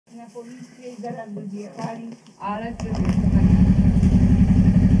You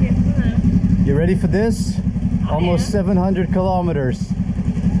ready for this? Almost 700 kilometers. Are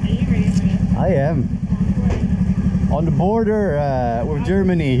you ready for this? I am. On the border with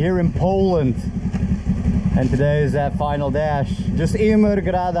Germany, here in Poland. And today is that final dash. Just immer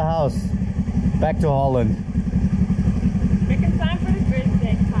geradeaus. Back to Holland. Making time for the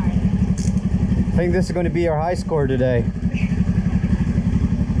birthday party. I think this is going to be our high score today.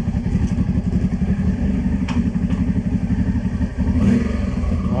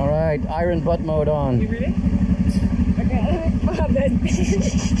 Alright, iron butt mode on. You ready? Okay,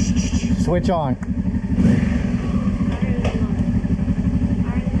 Switch on.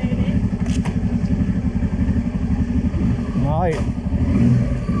 Alright,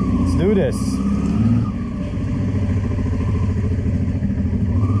 let's do this.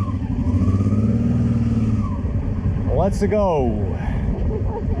 Let's go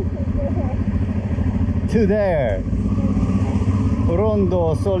to there.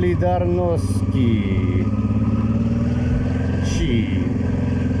 Rondo Solidarności.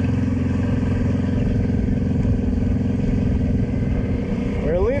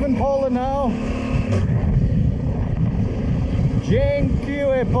 We're leaving Poland now.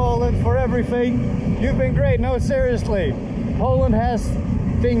 Dziękuję Poland for everything. You've been great. No, seriously. Poland has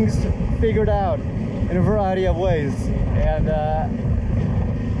things figured out in a variety of ways, and I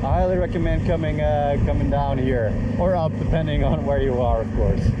highly recommend coming down here or up, depending on where you are, of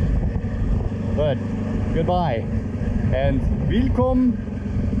course. But goodbye and willkommen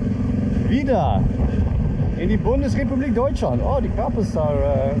wieder in die Bundesrepublik Deutschland. Oh, die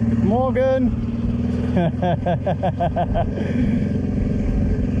Kappelstar. Guten Morgen.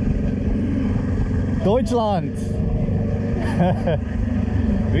 Deutschland.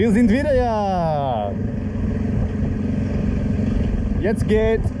 Wir sind wieder ja. Jetzt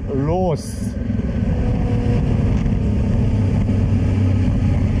geht los.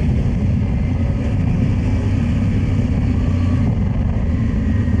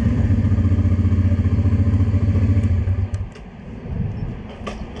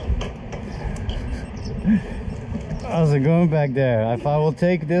 How's it going back there? If I will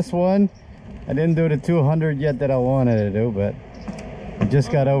take this one, I didn't do the 200 yet that I wanted to do, but I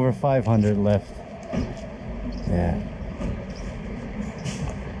just got over 500 left. Yeah.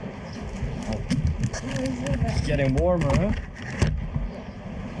 It's getting warmer, huh?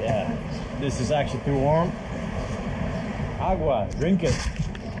 Yeah. This is actually too warm. Agua, drink it.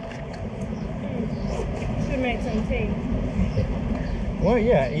 Should make some tea. Well,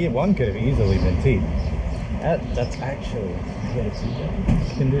 yeah, one could have easily been tea. That's actually, you got a tea there?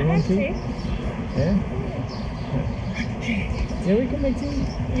 You can do one tea? Yeah? Yeah, we can make tea.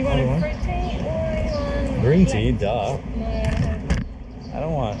 You want a fruit tea or you want... Green tea, duh. No. I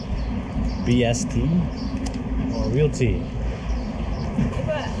don't want BS tea or real tea.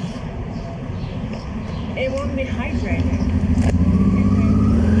 But it won't be hydrated.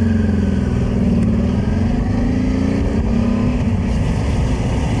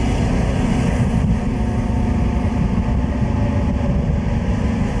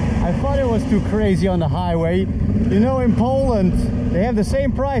 I thought it was too crazy on the highway. You know, in Poland, they have the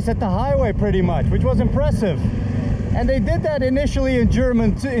same price at the highway pretty much, which was impressive. And they did that initially in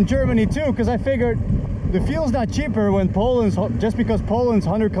Germany too, because I figured the fuel's not cheaper when just because Poland's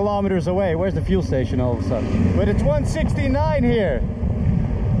 100 kilometers away. Where's the fuel station all of a sudden? But it's 169 here.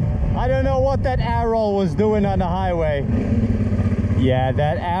 I don't know what that arrow was doing on the highway. Yeah,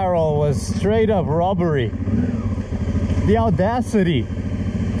 that arrow was straight up robbery. The audacity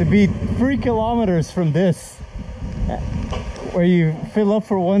to be 3 kilometers from this, where you fill up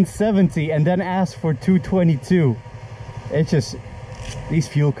for 170 and then ask for 222. It's just, these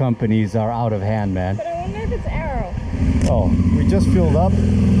fuel companies are out of hand, man. But I wonder if it's arrow. Oh, we just filled up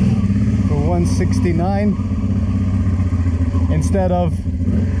for 169 instead of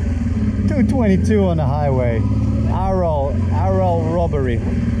 222 on the highway. Arrow robbery.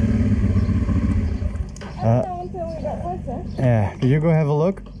 I don't know until we got closer. Yeah, can you go have a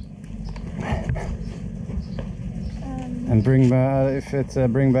look? And bring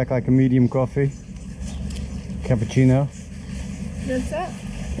back like a medium coffee, cappuccino. That's it.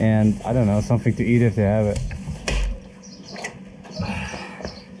 And I don't know, something to eat if they have it.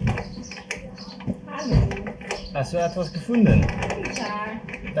 Hallo. Hast du etwas gefunden? Ja.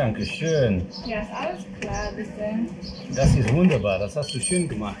 Dankeschön. Ja, ist alles klar, bitte. Das ist wunderbar, das hast du schön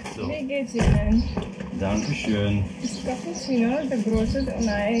gemacht. So. Wie geht's Ihnen? Dankeschön. Ist Cappuccino, der große,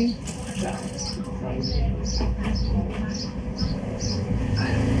 nein. Here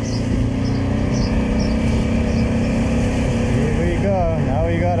we go. Now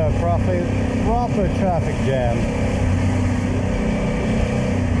we gotta off a proper traffic jam.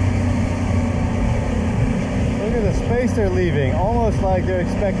 Look at the space they're leaving, almost like they're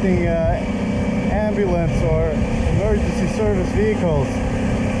expecting ambulance or emergency service vehicles,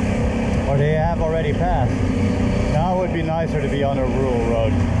 or they have already passed. Now it would be nicer to be on a rural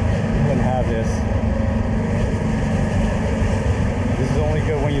road than have this. This is only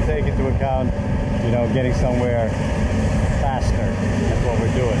good when you take into account, you know, getting somewhere faster. That's what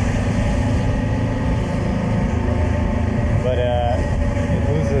we're doing. But it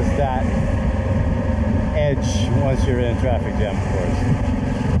loses that edge once you're in a traffic jam, of course.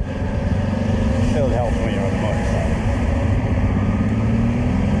 Still it helps when you're on a motorcycle.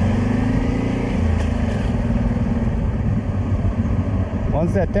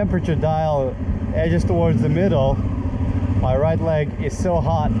 Once that temperature dial edges towards the middle, my right leg is so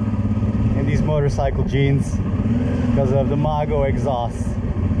hot in these motorcycle jeans because of the Mago exhaust.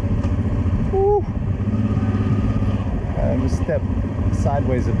 Woo. I'm gonna step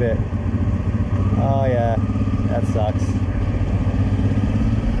sideways a bit. Oh yeah, that sucks.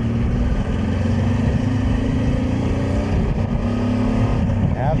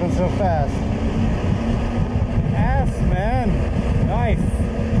 It happens so fast. Yes, man. Nice.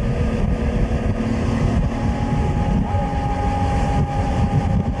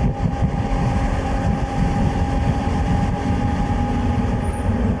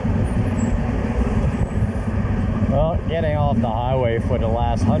 Well, getting off the highway for the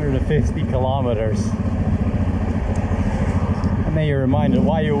last 150 kilometers. And then you're reminded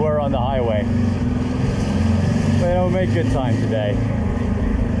why you were on the highway. But it'll make good time today.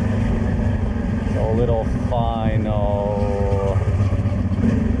 So a little final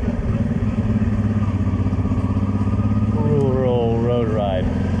rural road ride.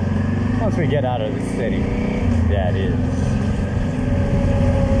 Once we get out of the city, that is.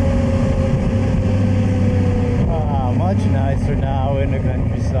 Much nicer now in the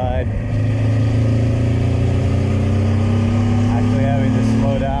countryside. Actually having to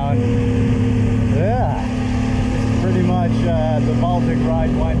slow down. Yeah, pretty much the Baltic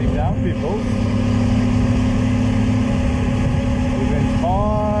ride winding down, people. We've been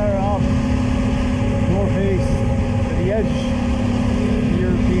far up northeast to the edge of the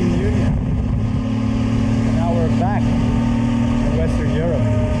European Union. And now we're back in Western Europe.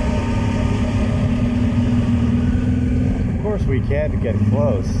 Of course we can't get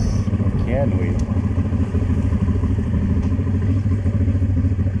close, can we?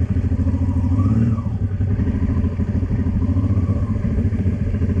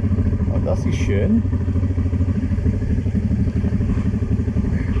 Oh, das ist schön.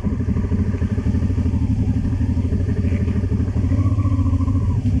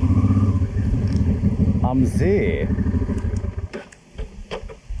 Am See.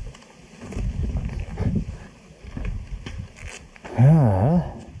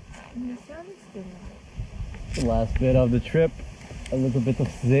 The last bit of the trip, a little bit of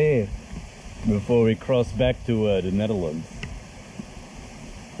zee before we cross back to the Netherlands.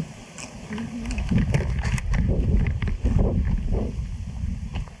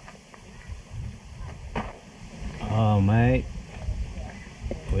 Oh mate,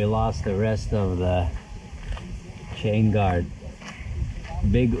 we lost the rest of the chain guard.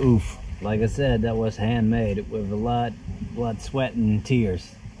 Big oof. Like I said, that was handmade with a lot blood, sweat and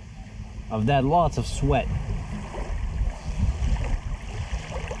tears. Of that, lots of sweat.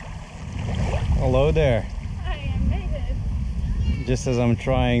 Hello there. Hi, I made it. Just as I'm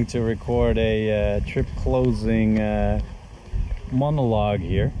trying to record a trip closing monologue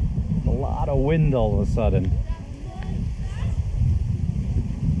here. A lot of wind all of a sudden.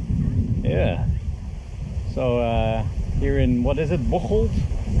 Yeah. So here in, what is it, Bocholt?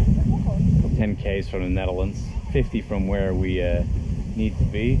 10 k's from the Netherlands, 50 from where we need to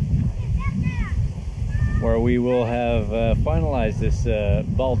be. Where we will have finalized this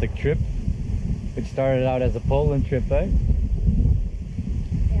Baltic trip, which started out as a Poland trip, eh?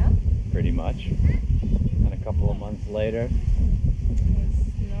 Yeah. Pretty much. And a couple of months later, It's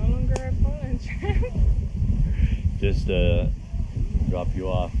no longer a Poland trip. just drop you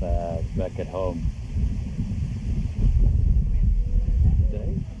off back at home.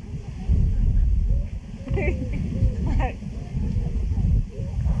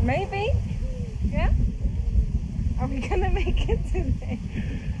 Maybe. Yeah. Are we gonna make it today?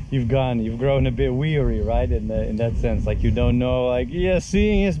 You've grown a bit weary, right? In that sense, like you don't know, like, yeah,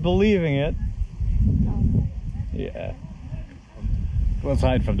 seeing is believing it. Oh. Yeah. Well,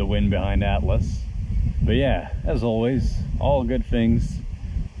 aside from the wind behind Atlas. But yeah, as always, all good things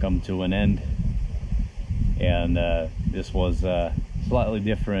come to an end. And this was slightly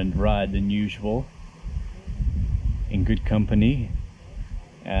different ride than usual, in good company,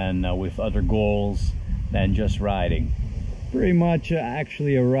 and with other goals than just riding. Pretty much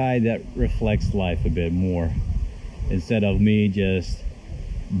actually a ride that reflects life a bit more, instead of me just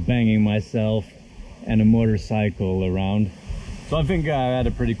banging myself and a motorcycle around. So I think I had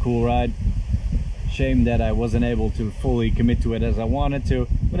a pretty cool ride. Shame that I wasn't able to fully commit to it as I wanted to,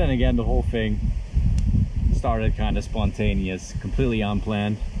 but then again, the whole thing started kind of spontaneous, completely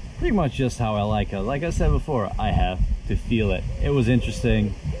unplanned, pretty much just how I like it. Like I said before, I have to feel it. It was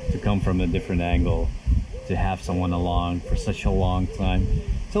interesting to come from a different angle, to have someone along for such a long time.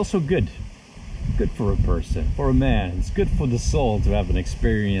 It's also good for a person, for a man. It's good for the soul to have an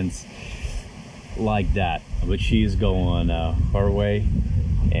experience like that. But she's going her way,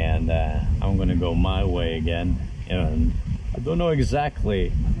 and I'm gonna go my way again, and I don't know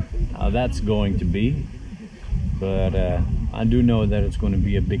exactly how that's going to be, but I do know that it's going to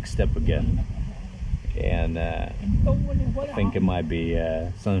be a big step again, and I think it might be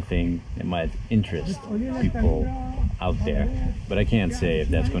something that might interest people out there, but I can't say if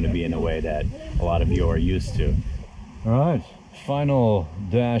that's going to be in a way that a lot of you are used to. All right, final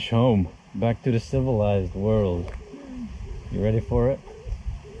dash home, back to the civilized world. You ready for it?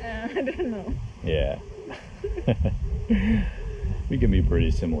 I don't know. Yeah. We can be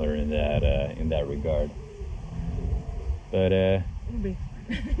pretty similar in that regard. But yeah,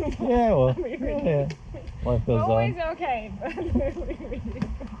 well, yeah, life goes Always on. okay, but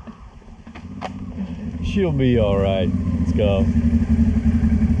She'll be all right. Let's go.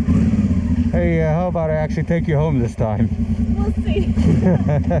 Hey, how about I actually take you home this time? we'll see.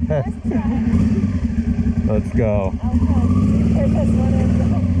 Let's try. Let's go.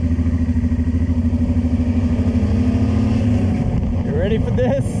 You ready for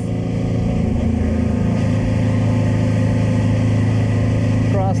this?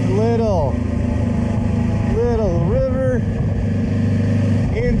 Across the little river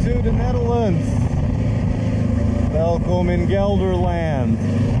into the Netherlands. Welcome in Gelderland.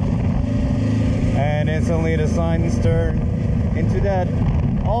 And instantly the signs turn into that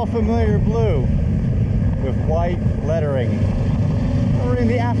all familiar blue with white lettering. We're in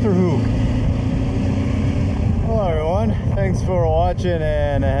the Achterhoek. Hello everyone, thanks for watching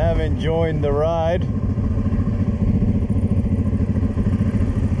and have enjoyed the ride.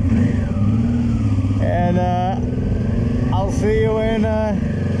 And I'll see you in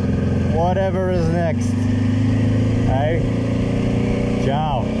whatever is next. Hey,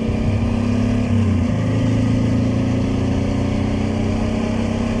 ciao.